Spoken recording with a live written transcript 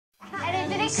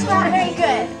it's not very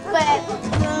good, but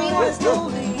we want to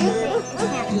I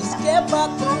think I did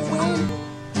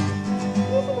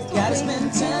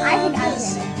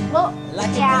it. Well,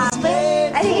 yeah, but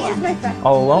I think it's just my friend.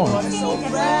 All alone.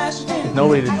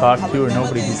 Nobody to talk to or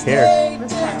nobody who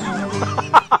cares.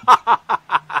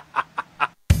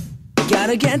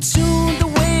 Gotta get soon, the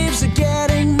waves are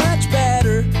getting much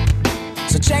better.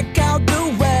 So check out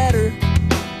the weather.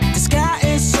 The sky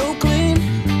is so clean.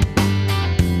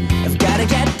 I've gotta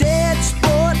get dead,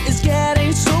 sport is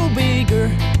getting so bigger.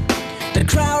 The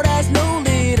crowd has no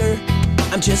leader.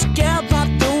 I'm just scared about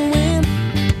the wind.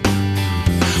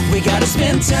 We gotta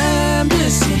spend time to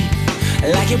see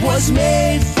like it was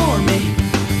made for me.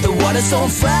 The water's so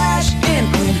fresh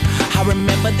and clean. I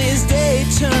remember this day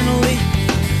eternally.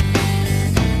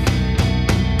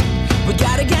 We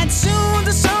gotta get soon,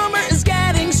 the summer is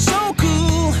getting so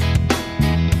cool.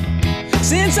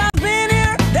 Since I've been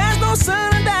here, there's no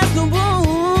sun and there's no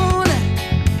moon.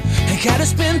 I gotta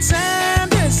spend time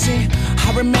to see.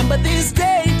 I remember this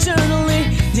day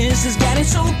eternally. This is getting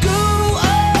so cool,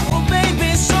 oh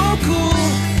baby, so cool.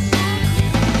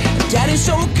 Getting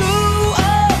so cool,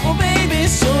 oh baby,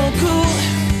 so cool.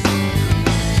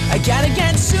 I gotta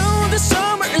get soon, the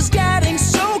summer is getting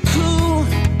so cool.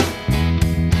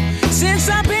 Since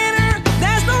I've been here,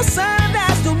 there's no sun,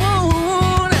 there's no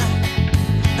moon.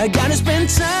 I gotta spend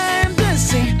time to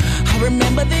see. I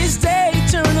remember this day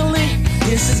eternally.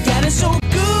 This is getting so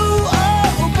cool,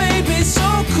 oh baby, so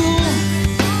cool.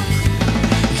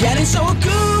 Getting so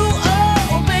cool,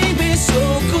 oh baby, so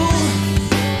cool.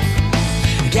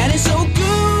 Getting so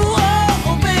cool,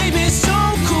 oh baby, so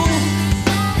cool.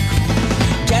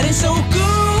 Getting so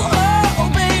cool, oh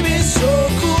baby, so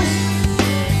cool.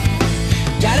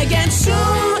 Gotta get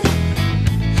soon,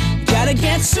 gotta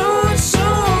get soon,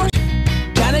 soon.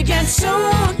 Gotta get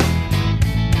soon,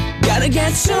 gotta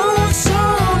get soon,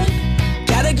 soon.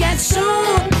 Gotta get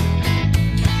soon,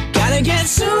 gotta get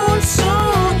soon,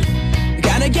 soon.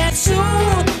 Gotta get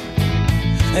soon,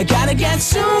 gotta get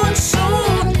soon,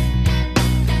 soon.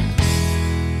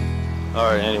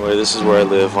 Alright, anyway, this is where I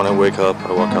live. When I wake up,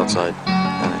 I walk outside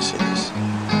and I see this.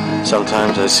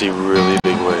 Sometimes I see really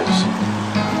big waves.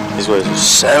 These waves are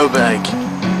so big,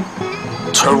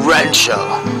 torrential.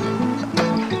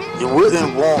 You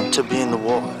wouldn't want to be in the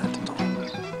water.